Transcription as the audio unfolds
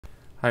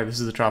Hi,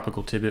 this is the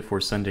Tropical Tidbit for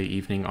Sunday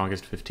evening,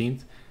 August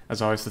 15th.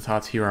 As always, the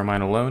thoughts here are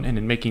mine alone, and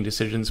in making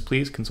decisions,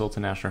 please consult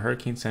the National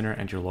Hurricane Center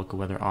and your local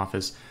weather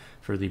office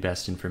for the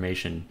best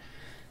information.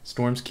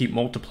 Storms keep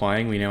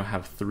multiplying. We now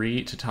have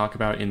 3 to talk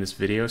about in this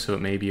video, so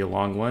it may be a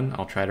long one.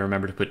 I'll try to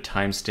remember to put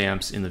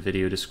timestamps in the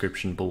video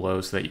description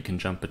below so that you can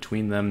jump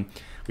between them.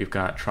 We've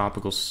got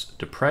Tropical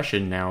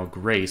Depression now,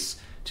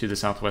 Grace, to the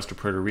southwest of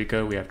Puerto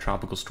Rico. We have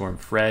Tropical Storm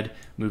Fred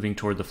moving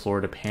toward the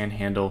Florida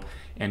Panhandle,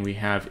 and we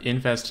have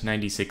Invest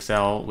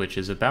 96L, which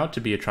is about to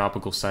be a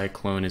tropical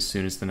cyclone as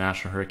soon as the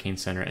National Hurricane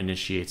Center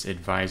initiates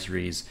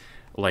advisories,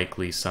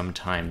 likely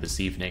sometime this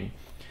evening.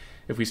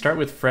 If we start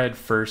with Fred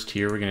first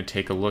here, we're going to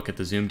take a look at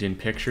the zoomed in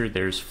picture.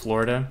 There's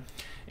Florida,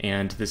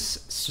 and this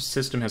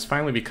system has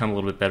finally become a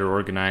little bit better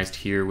organized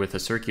here with a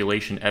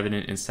circulation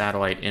evident in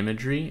satellite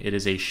imagery. It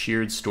is a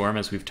sheared storm,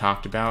 as we've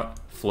talked about.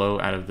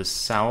 Flow out of the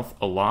south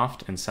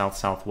aloft and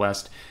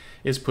south-southwest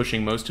is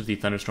pushing most of the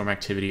thunderstorm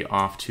activity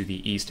off to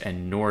the east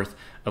and north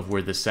of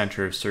where the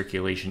center of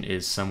circulation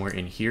is, somewhere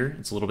in here.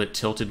 It's a little bit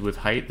tilted with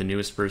height. The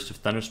newest burst of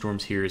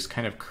thunderstorms here is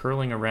kind of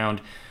curling around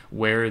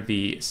where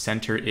the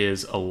center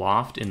is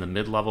aloft in the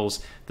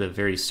mid-levels. The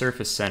very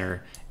surface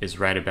center is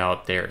right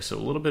about there. So a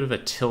little bit of a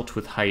tilt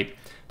with height,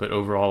 but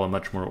overall a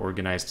much more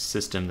organized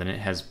system than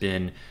it has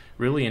been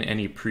really in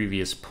any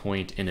previous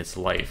point in its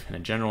life. And a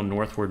general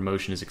northward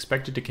motion is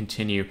expected to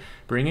continue,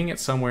 bringing it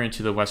somewhere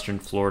into the western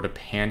Florida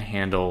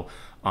Panhandle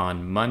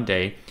on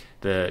Monday.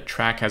 The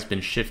track has been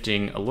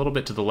shifting a little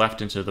bit to the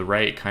left and to the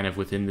right, kind of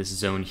within this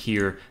zone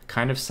here,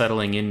 kind of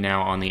settling in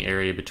now on the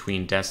area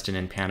between Destin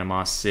and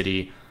Panama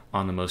City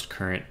on the most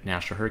current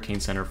National Hurricane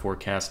Center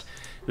forecast.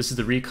 This is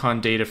the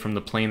recon data from the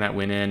plane that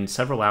went in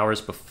several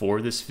hours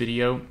before this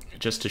video,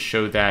 just to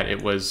show that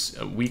it was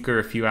weaker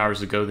a few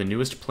hours ago. The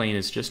newest plane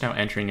is just now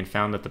entering and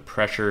found that the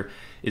pressure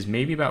is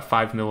maybe about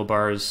 5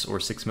 millibars or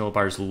 6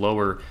 millibars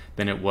lower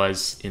than it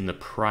was in the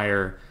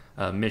prior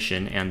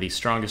mission, and the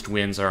strongest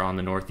winds are on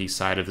the northeast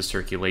side of the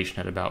circulation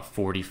at about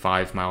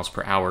 45 miles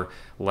per hour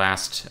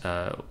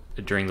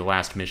during the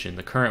last mission.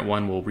 The current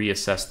one will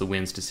reassess the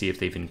winds to see if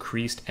they've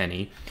increased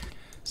any.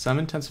 Some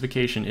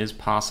intensification is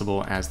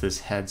possible as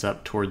this heads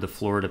up toward the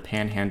Florida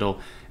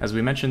Panhandle. As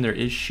we mentioned, there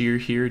is shear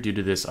here due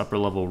to this upper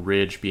level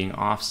ridge being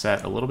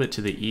offset a little bit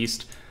to the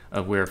east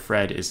of where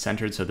Fred is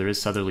centered, so there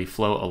is southerly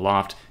flow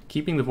aloft,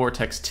 keeping the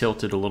vortex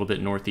tilted a little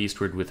bit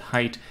northeastward with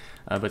height.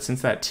 But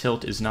since that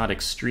tilt is not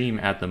extreme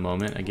at the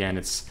moment, again,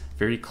 it's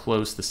very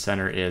close, the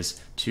center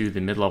is, to the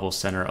mid-level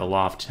center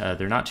aloft.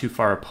 They're not too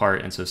far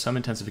apart, and so some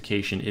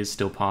intensification is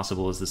still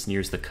possible as this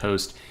nears the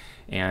coast.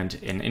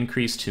 And an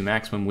increase to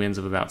maximum winds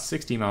of about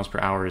 60 miles per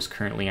hour is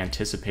currently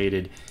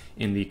anticipated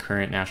in the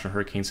current National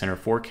Hurricane Center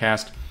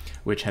forecast,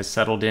 which has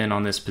settled in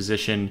on this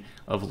position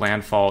of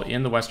landfall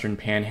in the western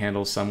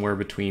panhandle somewhere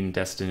between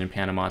Destin and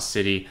Panama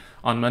City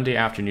on Monday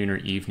afternoon or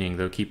evening,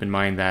 though keep in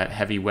mind that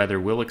heavy weather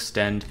will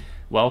extend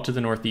well to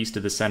the northeast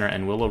of the center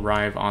and will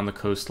arrive on the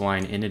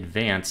coastline in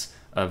advance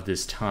of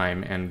this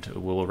time and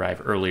will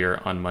arrive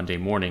earlier on Monday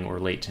morning or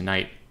late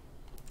tonight.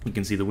 You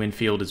can see the wind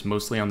field is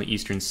mostly on the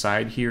eastern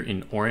side here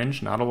in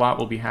orange. Not a lot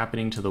will be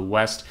happening to the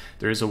west.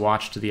 There is a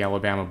watch to the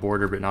Alabama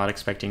border, but not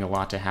expecting a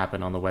lot to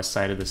happen on the west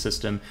side of the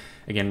system.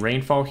 Again,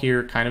 rainfall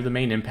here, kind of the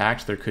main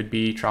impact. There could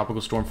be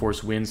tropical storm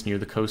force winds near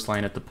the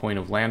coastline at the point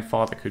of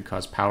landfall that could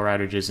cause power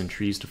outages and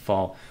trees to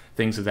fall,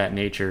 things of that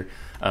nature.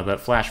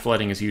 But flash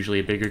flooding is usually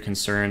a bigger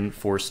concern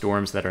for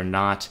storms that are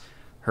not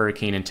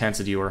hurricane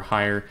intensity or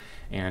higher,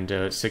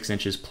 and 6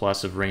 inches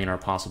plus of rain are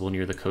possible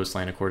near the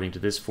coastline according to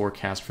this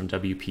forecast from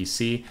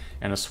WPC,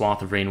 and a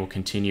swath of rain will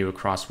continue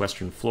across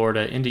western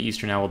Florida into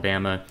eastern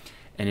Alabama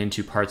and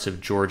into parts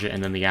of Georgia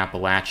and then the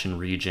Appalachian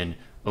region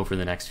over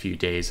the next few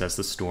days as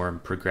the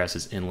storm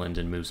progresses inland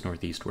and moves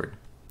northeastward.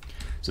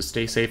 So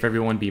stay safe,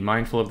 everyone. Be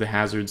mindful of the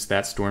hazards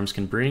that storms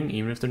can bring.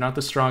 Even if they're not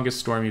the strongest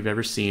storm you've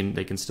ever seen,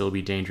 they can still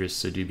be dangerous,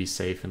 so do be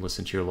safe and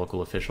listen to your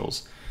local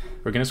officials.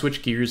 We're going to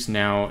switch gears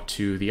now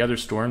to the other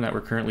storm that we're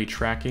currently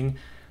tracking,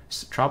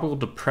 Tropical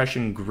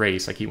Depression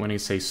Grace. I keep wanting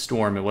to say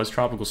storm. It was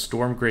Tropical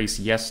Storm Grace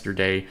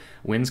yesterday.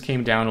 Winds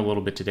came down a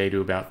little bit today to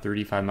about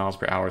 35 miles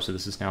per hour, so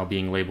this is now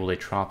being labeled a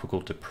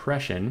Tropical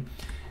Depression.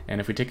 And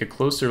if we take a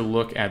closer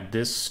look at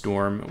this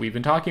storm, we've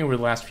been talking over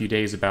the last few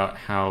days about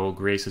how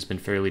Grace has been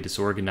fairly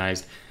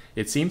disorganized.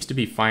 It seems to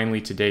be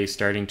finally today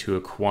starting to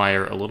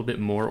acquire a little bit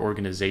more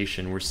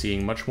organization. We're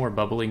seeing much more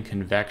bubbling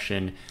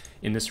convection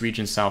in this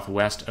region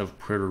southwest of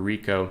Puerto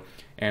Rico.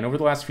 And over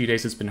the last few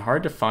days, it's been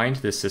hard to find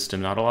this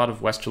system. Not a lot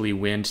of westerly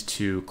wind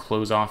to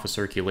close off a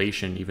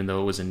circulation, even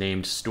though it was a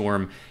named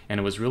storm. And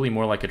it was really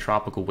more like a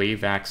tropical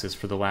wave axis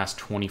for the last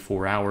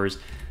 24 hours.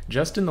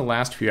 Just in the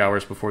last few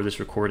hours before this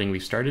recording,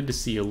 we've started to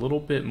see a little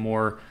bit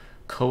more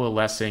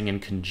coalescing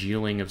and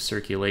congealing of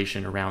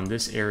circulation around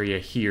this area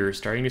here,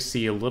 starting to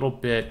see a little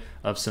bit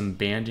of some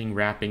banding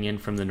wrapping in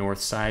from the north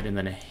side, and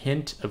then a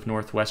hint of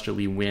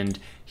northwesterly wind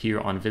here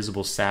on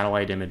visible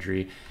satellite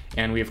imagery.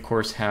 And we of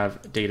course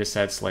have data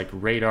sets like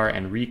radar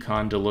and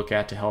recon to look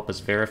at to help us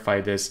verify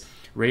this.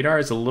 Radar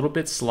is a little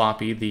bit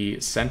sloppy. The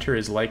center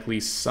is likely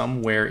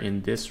somewhere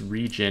in this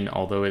region,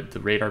 although the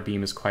radar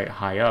beam is quite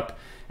high up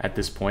at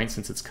this point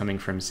since it's coming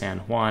from San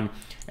Juan,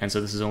 and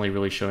so this is only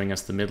really showing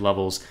us the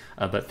mid-levels,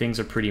 but things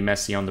are pretty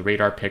messy on the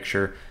radar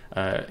picture.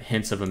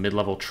 Hints of a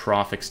mid-level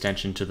trough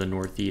extension to the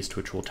northeast,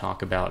 which we'll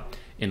talk about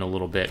in a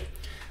little bit.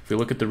 If we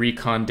look at the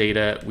recon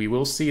data, we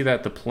will see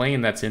that the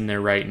plane that's in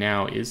there right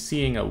now is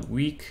seeing a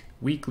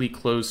weakly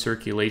closed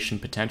circulation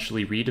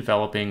potentially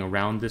redeveloping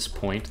around this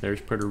point.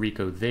 There's Puerto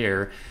Rico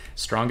there.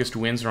 Strongest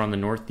winds are on the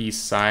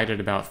northeast side at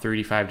about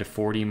 35 to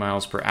 40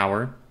 miles per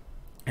hour.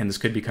 And this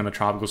could become a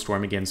tropical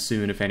storm again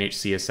soon if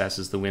NHC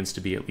assesses the winds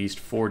to be at least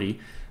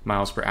 40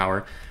 miles per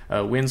hour.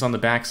 Winds on the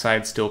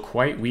backside still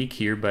quite weak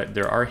here, but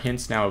there are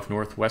hints now of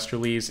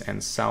northwesterlies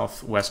and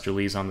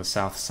southwesterlies on the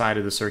south side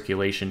of the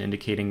circulation,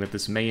 indicating that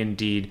this may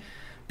indeed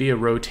be a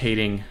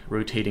rotating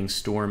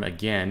storm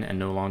again and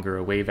no longer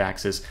a wave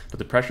axis, but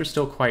the pressure is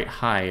still quite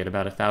high at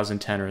about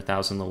 1,010 or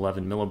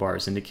 1,011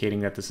 millibars, indicating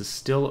that this is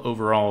still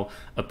overall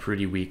a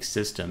pretty weak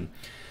system.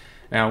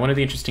 Now, one of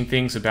the interesting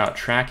things about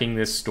tracking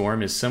this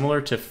storm is similar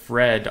to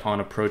Fred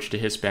on approach to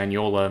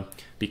Hispaniola.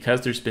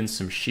 Because there's been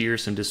some shear,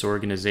 some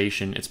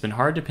disorganization, it's been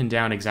hard to pin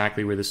down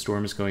exactly where the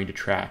storm is going to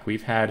track.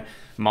 We've had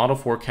model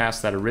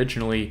forecasts that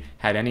originally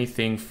had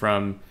anything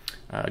from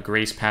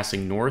Grace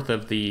passing north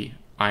of the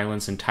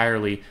islands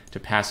entirely to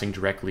passing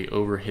directly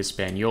over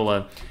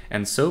Hispaniola,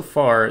 and so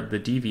far the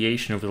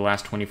deviation over the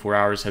last 24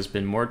 hours has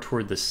been more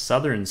toward the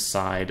southern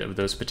side of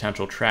those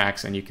potential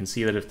tracks, and you can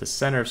see that if the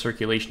center of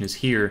circulation is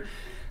here,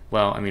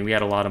 well, I mean, we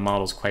had a lot of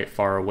models quite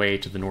far away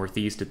to the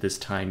northeast at this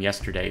time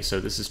yesterday, so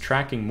this is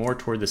tracking more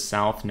toward the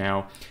south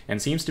now and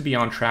seems to be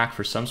on track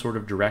for some sort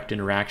of direct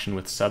interaction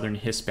with southern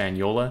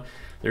Hispaniola.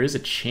 There is a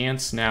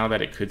chance now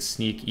that it could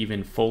sneak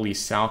even fully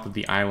south of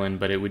the island,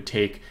 but it would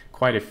take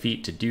quite a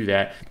feat to do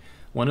that.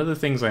 One of the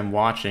things I'm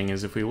watching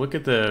is if we look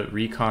at the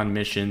recon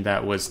mission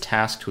that was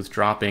tasked with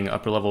dropping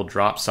upper-level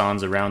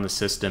dropsondes around the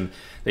system,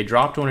 they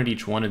dropped one at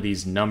each one of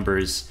these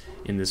numbers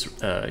in this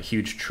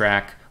huge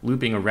track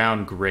looping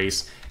around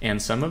Grace,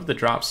 and some of the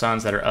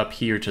dropsondes that are up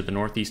here to the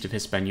northeast of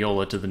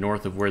Hispaniola, to the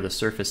north of where the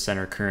surface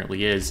center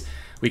currently is,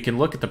 we can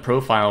look at the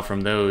profile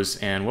from those,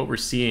 and what we're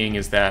seeing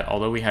is that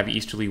although we have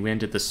easterly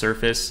wind at the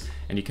surface,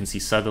 and you can see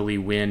southerly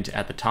wind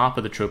at the top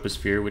of the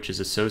troposphere, which is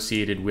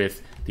associated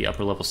with the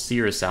upper level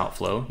cirrus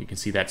outflow, you can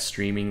see that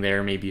streaming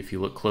there, maybe if you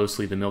look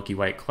closely, the milky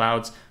white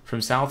clouds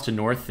from south to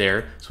north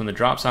there. So when the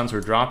dropsondes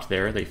were dropped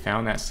there, they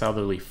found that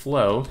southerly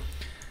flow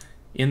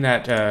in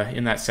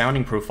that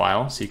sounding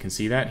profile, so you can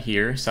see that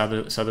here,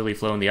 southerly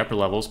flow in the upper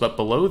levels, but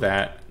below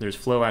that, there's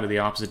flow out of the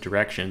opposite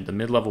direction. The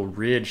mid-level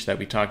ridge that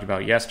we talked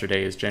about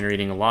yesterday is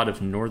generating a lot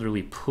of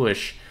northerly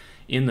push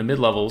in the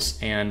mid-levels,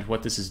 and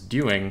what this is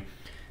doing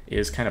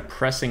is kind of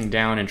pressing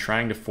down and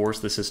trying to force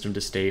the system to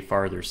stay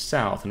farther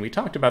south. And we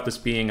talked about this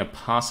being a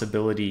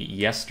possibility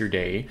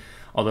yesterday,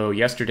 although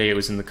yesterday it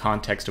was in the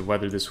context of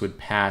whether this would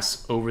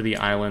pass over the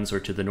islands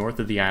or to the north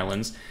of the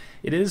islands.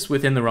 It is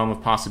within the realm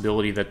of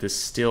possibility that this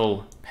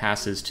still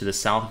passes to the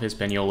south of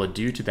Hispaniola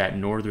due to that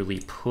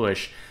northerly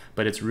push,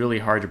 but it's really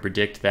hard to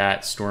predict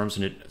that. Storms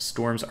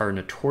are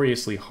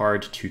notoriously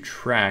hard to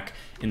track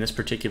in this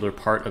particular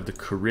part of the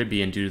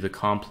Caribbean due to the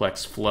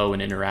complex flow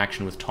and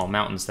interaction with tall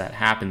mountains that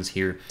happens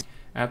here.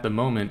 At the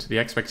moment, the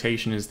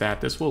expectation is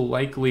that this will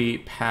likely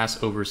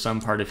pass over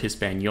some part of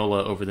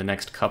Hispaniola over the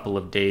next couple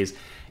of days,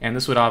 and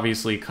this would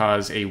obviously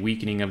cause a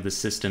weakening of the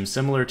system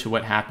similar to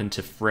what happened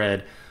to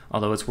Fred,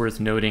 although it's worth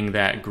noting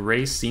that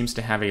Grace seems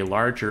to have a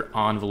larger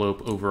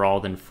envelope overall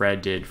than Fred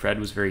did.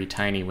 Fred was very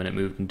tiny when it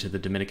moved into the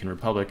Dominican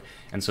Republic,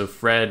 and so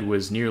Fred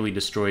was nearly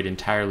destroyed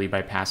entirely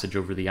by passage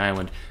over the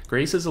island.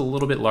 Grace is a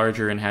little bit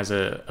larger and has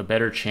a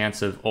better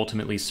chance of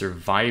ultimately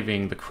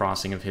surviving the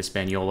crossing of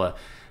Hispaniola,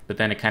 but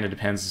then it kind of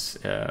depends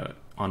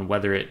on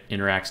whether it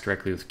interacts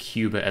directly with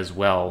Cuba as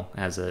well,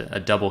 as a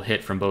double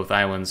hit from both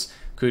islands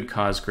could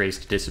cause Grace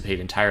to dissipate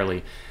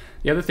entirely.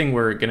 The other thing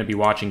we're going to be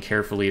watching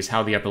carefully is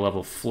how the upper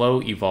level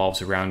flow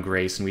evolves around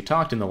Grace, and we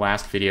talked in the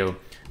last video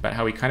about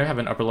how we kind of have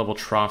an upper level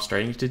trough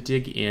starting to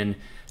dig in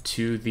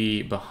to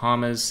the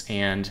Bahamas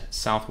and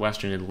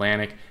southwestern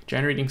Atlantic,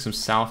 generating some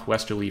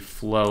southwesterly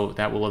flow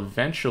that will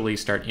eventually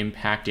start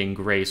impacting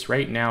Grace.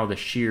 Right now the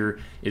shear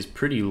is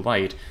pretty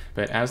light,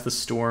 but as the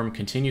storm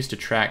continues to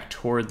track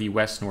toward the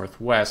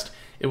west-northwest,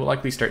 it will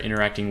likely start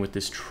interacting with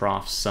this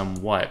trough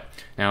somewhat.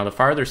 Now, the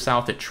farther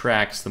south it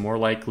tracks, the more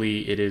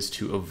likely it is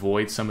to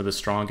avoid some of the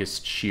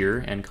strongest shear,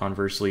 and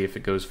conversely, if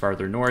it goes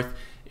farther north,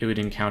 it would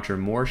encounter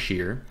more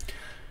shear.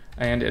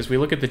 And as we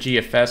look at the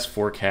GFS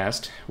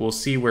forecast, we'll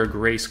see where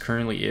Grace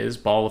currently is,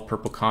 ball of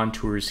purple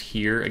contours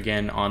here.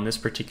 Again, on this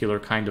particular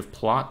kind of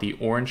plot, the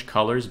orange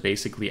colors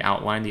basically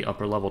outline the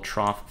upper level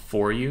trough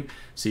for you.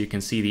 So you can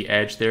see the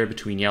edge there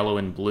between yellow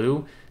and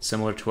blue,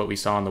 similar to what we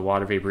saw in the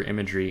water vapor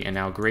imagery. And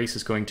now Grace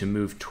is going to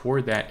move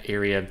toward that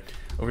area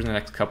over the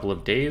next couple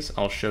of days.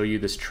 I'll show you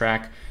this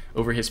track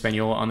over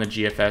Hispaniola on the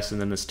GFS,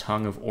 and then this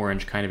tongue of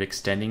orange kind of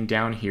extending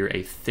down here,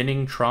 a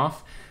thinning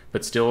trough,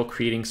 but still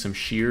creating some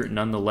shear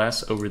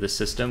nonetheless over the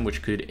system,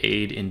 which could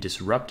aid in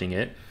disrupting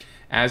it.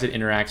 as it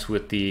interacts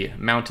with the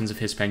mountains of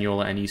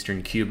Hispaniola and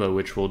eastern Cuba,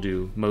 which will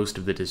do most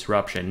of the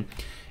disruption.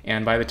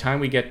 And by the time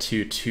we get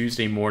to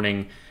Tuesday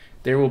morning,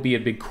 there will be a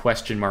big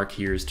question mark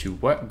here as to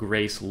what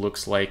Grace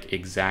looks like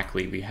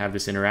exactly. We have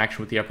this interaction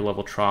with the upper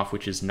level trough,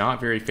 which is not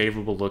very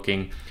favorable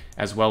looking,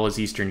 as well as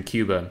eastern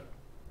Cuba.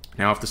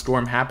 Now, if the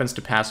storm happens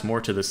to pass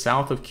more to the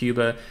south of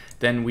Cuba,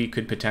 then we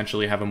could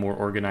potentially have a more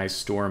organized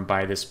storm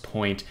by this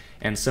point.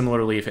 And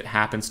similarly, if it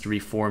happens to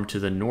reform to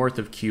the north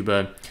of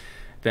Cuba,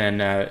 then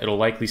it'll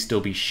likely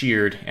still be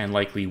sheared and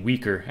likely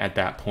weaker at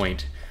that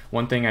point.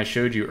 One thing I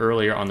showed you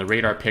earlier on the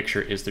radar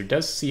picture is there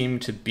does seem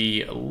to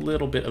be a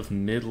little bit of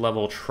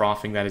mid-level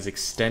troughing that is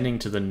extending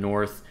to the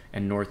north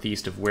and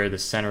northeast of where the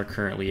center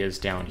currently is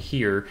down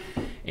here.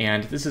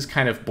 And this is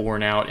kind of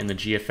borne out in the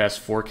GFS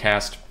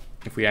forecast.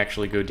 If we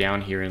actually go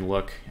down here and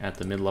look at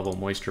the mid-level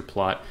moisture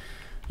plot,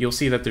 you'll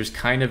see that there's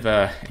kind of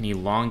an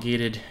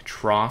elongated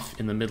trough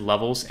in the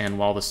mid-levels, and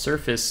while the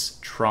surface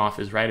trough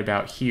is right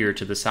about here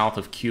to the south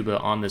of Cuba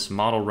on this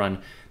model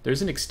run,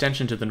 there's an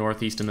extension to the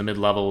northeast in the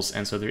mid-levels,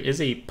 and so there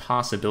is a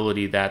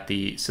possibility that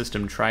the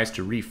system tries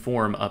to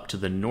reform up to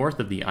the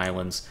north of the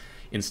islands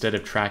instead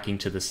of tracking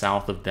to the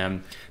south of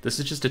them. This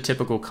is just a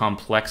typical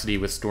complexity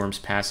with storms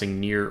passing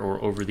near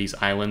or over these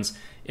islands.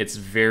 It's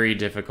very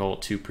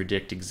difficult to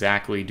predict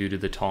exactly due to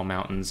the tall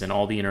mountains and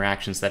all the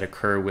interactions that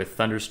occur with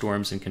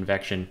thunderstorms and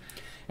convection.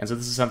 And so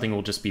this is something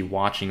we'll just be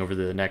watching over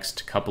the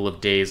next couple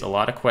of days. A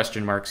lot of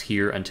question marks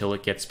here until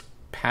it gets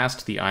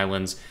past the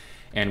islands,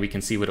 and we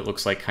can see what it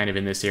looks like kind of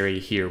in this area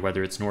here.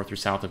 Whether it's north or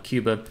south of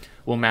Cuba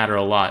will matter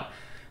a lot.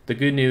 The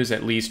good news,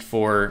 at least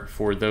for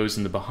those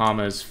in the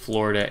Bahamas,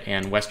 Florida,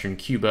 and western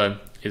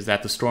Cuba, is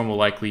that the storm will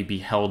likely be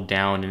held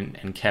down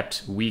and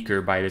kept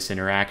weaker by this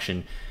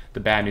interaction. The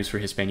bad news for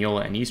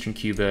Hispaniola and eastern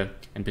Cuba,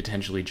 and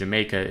potentially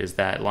Jamaica, is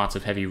that lots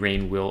of heavy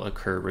rain will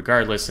occur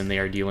regardless, and they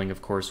are dealing,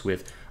 of course,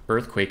 with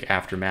earthquake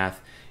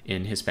aftermath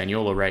in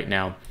Hispaniola right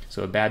now.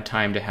 So a bad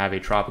time to have a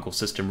tropical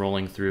system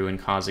rolling through and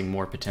causing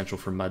more potential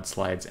for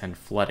mudslides and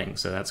flooding.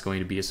 So that's going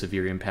to be a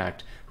severe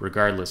impact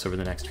regardless over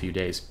the next few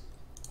days.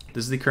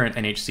 This is the current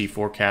NHC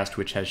forecast,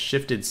 which has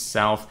shifted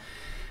south.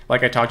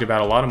 Like I talked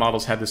about, a lot of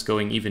models had this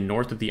going even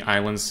north of the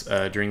islands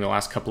during the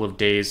last couple of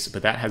days,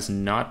 but that has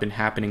not been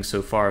happening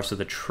so far. So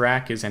the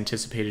track is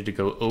anticipated to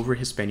go over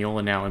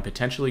Hispaniola now and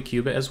potentially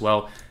Cuba as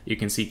well. You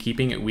can see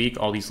keeping it weak,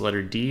 all these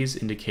letter Ds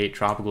indicate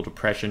tropical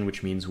depression,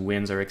 which means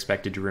winds are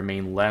expected to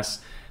remain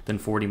less than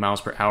 40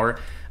 miles per hour.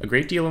 A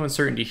great deal of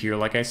uncertainty here.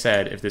 Like I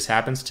said, if this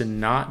happens to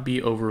not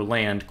be over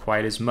land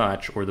quite as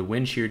much, or the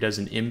wind shear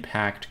doesn't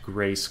impact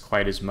Grace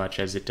quite as much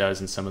as it does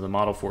in some of the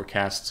model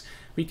forecasts,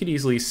 we could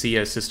easily see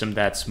a system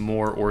that's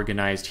more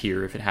organized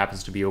here if it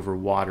happens to be over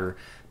water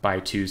by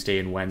Tuesday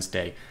and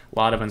Wednesday. A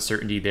lot of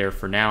uncertainty there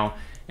for now,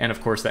 and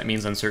of course that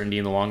means uncertainty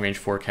in the long-range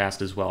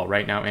forecast as well.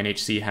 Right now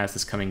NHC has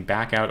this coming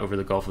back out over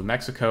the Gulf of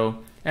Mexico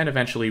and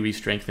eventually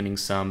re-strengthening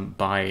some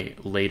by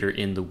later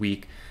in the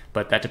week,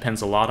 but that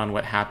depends a lot on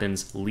what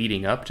happens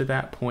leading up to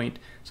that point.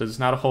 So there's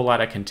not a whole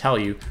lot I can tell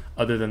you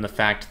other than the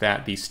fact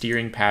that the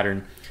steering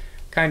pattern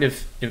kind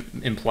of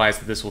implies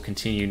that this will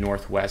continue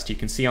northwest. You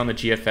can see on the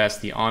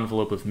GFS the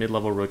envelope of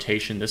mid-level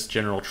rotation. This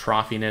general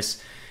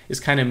troughiness is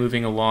kind of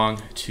moving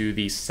along to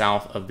the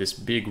south of this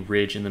big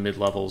ridge in the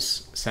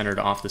mid-levels centered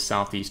off the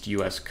southeast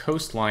US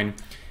coastline,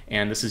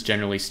 and this is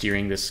generally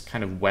steering this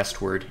kind of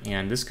westward,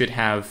 and this could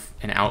have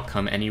an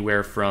outcome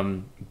anywhere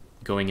from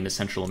going into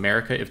Central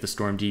America if the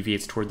storm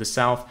deviates toward the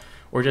south,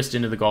 or just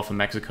into the Gulf of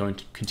Mexico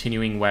and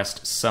continuing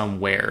west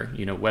somewhere.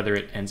 You know, whether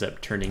it ends up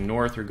turning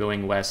north or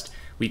going west,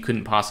 we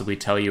couldn't possibly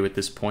tell you at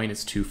this point.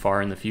 It's too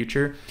far in the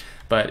future.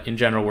 But in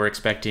general, we're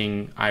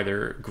expecting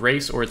either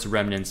Grace or its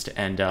remnants to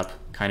end up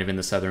kind of in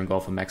the southern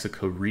Gulf of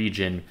Mexico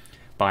region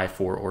by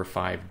 4 or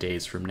 5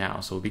 days from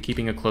now. So we'll be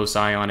keeping a close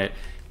eye on it.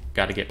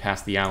 Got to get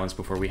past the islands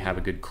before we have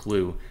a good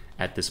clue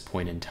at this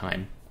point in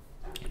time.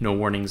 No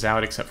warnings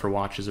out except for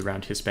watches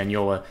around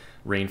Hispaniola.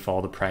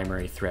 Rainfall the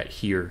primary threat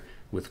here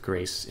with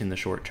Grace in the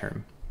short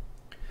term.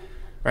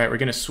 All right, we're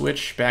going to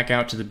switch back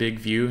out to the big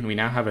view, and we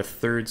now have a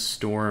third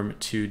storm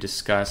to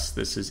discuss.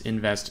 This is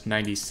Invest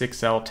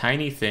 96L,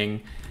 tiny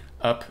thing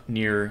up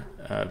near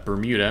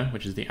Bermuda,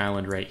 which is the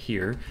island right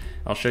here.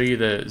 I'll show you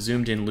the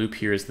zoomed in loop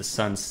here as the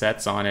sun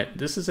sets on it.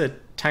 This is a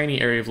tiny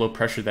area of low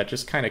pressure that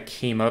just kind of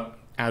came up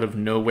out of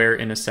nowhere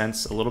in a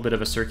sense, a little bit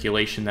of a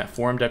circulation that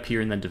formed up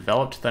here and then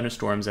developed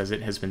thunderstorms as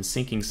it has been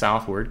sinking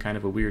southward, kind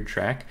of a weird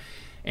track.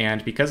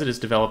 And because it has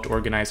developed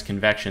organized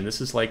convection,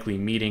 this is likely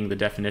meeting the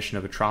definition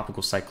of a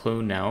tropical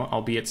cyclone now,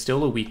 albeit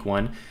still a weak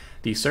one.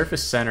 The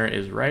surface center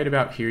is right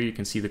about here. You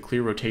can see the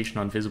clear rotation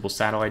on visible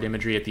satellite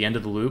imagery at the end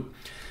of the loop.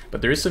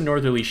 But there is some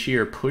northerly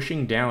shear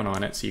pushing down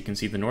on it, so you can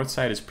see the north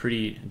side is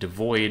pretty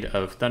devoid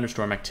of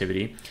thunderstorm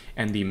activity,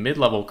 and the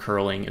mid-level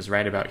curling is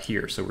right about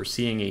here. So we're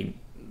seeing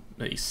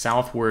a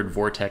southward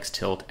vortex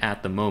tilt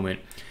at the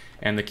moment.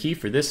 And the key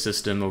for this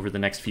system over the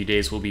next few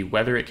days will be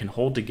whether it can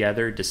hold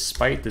together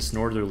despite this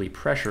northerly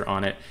pressure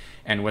on it,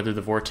 and whether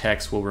the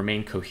vortex will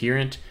remain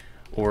coherent,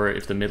 or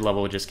if the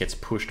mid-level just gets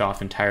pushed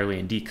off entirely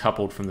and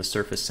decoupled from the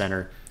surface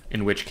center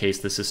in which case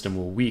the system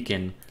will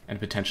weaken and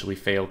potentially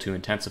fail to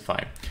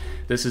intensify.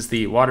 This is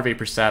the water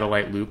vapor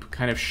satellite loop,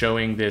 kind of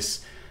showing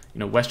this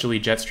westerly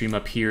jet stream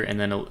up here, and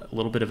then a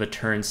little bit of a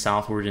turn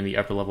southward in the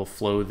upper level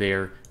flow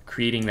there,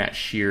 creating that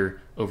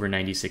shear over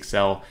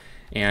 96L.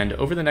 And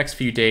over the next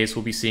few days,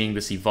 we'll be seeing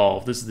this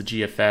evolve. This is the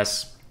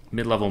GFS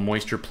mid-level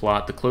moisture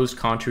plot. The closed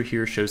contour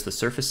here shows the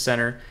surface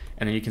center,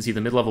 and then you can see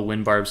the mid-level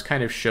wind barbs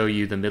kind of show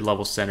you the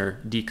mid-level center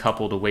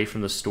decoupled away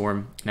from the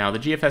storm. Now, the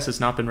GFS has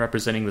not been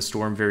representing the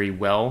storm very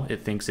well.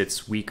 It thinks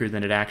it's weaker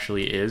than it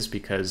actually is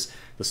because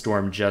the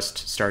storm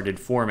just started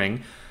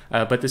forming.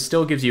 But this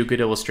still gives you a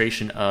good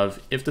illustration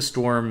of if the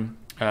storm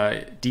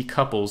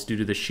decouples due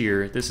to the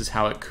shear, this is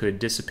how it could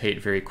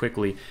dissipate very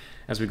quickly.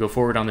 As we go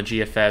forward on the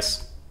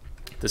GFS,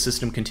 the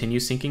system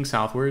continues sinking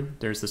southward.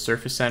 There's the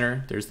surface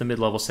center, there's the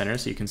mid-level center,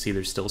 so you can see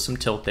there's still some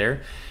tilt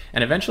there.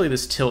 And eventually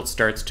this tilt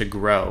starts to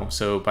grow.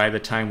 So by the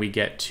time we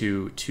get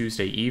to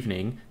Tuesday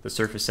evening, the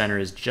surface center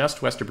is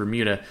just west of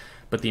Bermuda,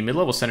 but the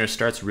mid-level center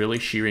starts really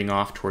shearing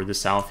off toward the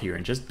south here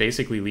and just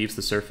basically leaves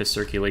the surface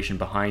circulation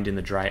behind in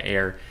the dry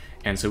air.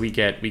 And so we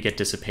get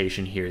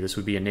dissipation here. This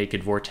would be a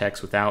naked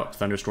vortex without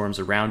thunderstorms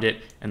around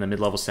it, and the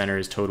mid-level center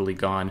is totally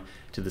gone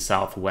to the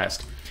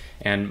southwest.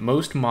 And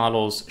most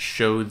models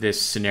show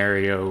this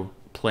scenario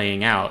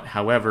playing out.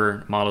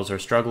 However, models are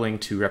struggling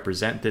to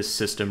represent this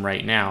system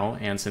right now,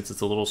 and since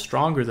it's a little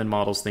stronger than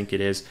models think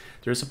it is,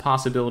 there's a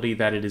possibility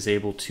that it is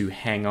able to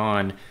hang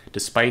on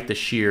despite the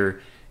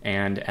shear,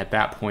 and at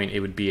that point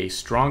it would be a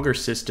stronger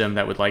system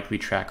that would likely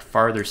track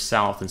farther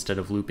south instead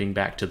of looping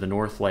back to the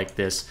north like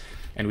this,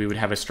 and we would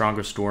have a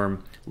stronger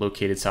storm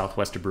located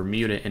southwest of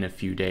Bermuda in a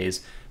few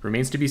days.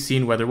 Remains to be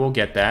seen whether we'll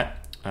get that.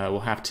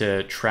 We'll have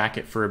to track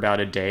it for about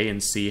a day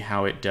and see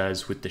how it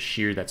does with the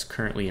shear that's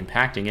currently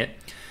impacting it.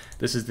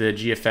 This is the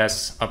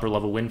GFS upper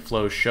level wind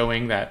flow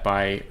showing that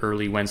by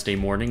early Wednesday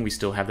morning we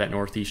still have that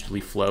northeasterly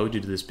flow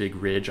due to this big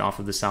ridge off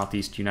of the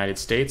southeast United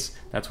States.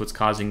 That's what's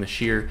causing the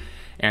shear,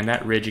 and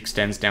that ridge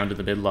extends down to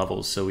the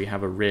mid-levels, so we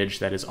have a ridge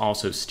that is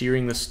also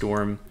steering the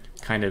storm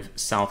kind of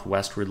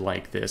southwestward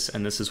like this,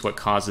 and this is what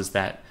causes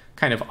that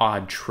kind of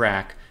odd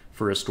track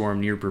for a storm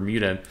near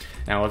Bermuda.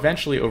 Now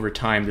eventually over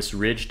time this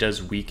ridge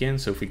does weaken,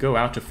 so if we go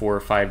out to 4 or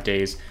 5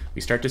 days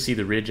we start to see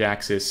the ridge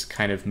axis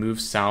kind of move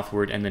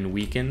southward and then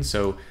weaken.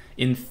 So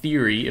in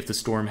theory, if the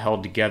storm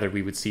held together,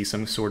 we would see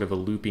some sort of a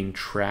looping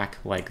track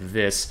like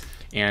this,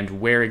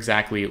 and where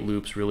exactly it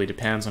loops really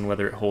depends on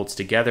whether it holds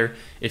together.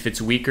 If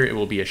it's weaker, it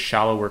will be a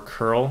shallower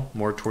curl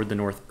more toward the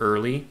north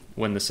early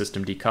when the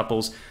system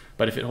decouples,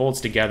 but if it holds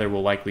together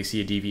we'll likely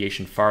see a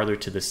deviation farther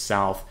to the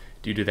south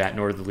due to that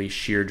northerly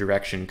shear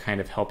direction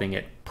kind of helping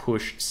it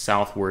push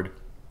southward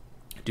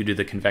due to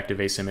the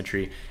convective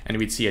asymmetry, and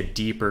we'd see a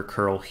deeper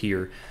curl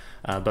here.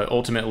 But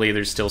ultimately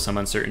there's still some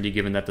uncertainty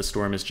given that the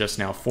storm is just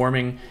now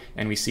forming,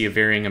 and we see a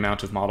varying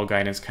amount of model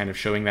guidance kind of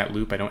showing that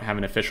loop. I don't have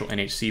an official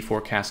NHC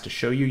forecast to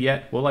show you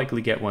yet. We'll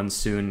likely get one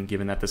soon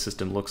given that the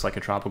system looks like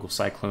a tropical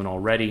cyclone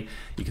already.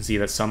 You can see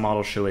that some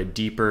models show a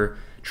deeper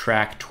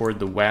track toward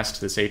the west.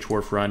 This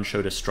H-Wharf run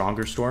showed a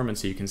stronger storm, and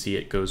so you can see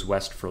it goes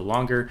west for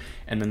longer,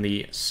 and then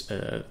the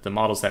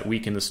models that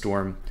weaken the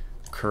storm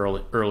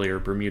curl earlier.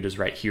 Bermuda's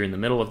right here in the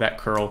middle of that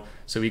curl,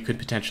 so we could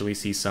potentially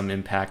see some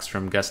impacts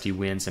from gusty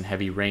winds and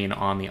heavy rain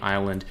on the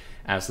island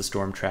as the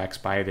storm tracks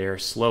by there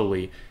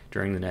slowly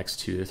during the next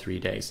 2 to 3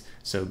 days.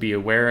 So be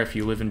aware if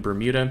you live in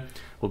Bermuda.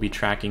 We'll be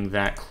tracking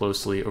that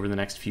closely over the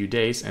next few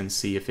days and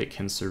see if it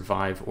can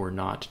survive or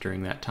not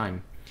during that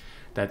time.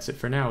 That's it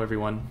for now,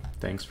 everyone.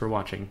 Thanks for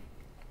watching.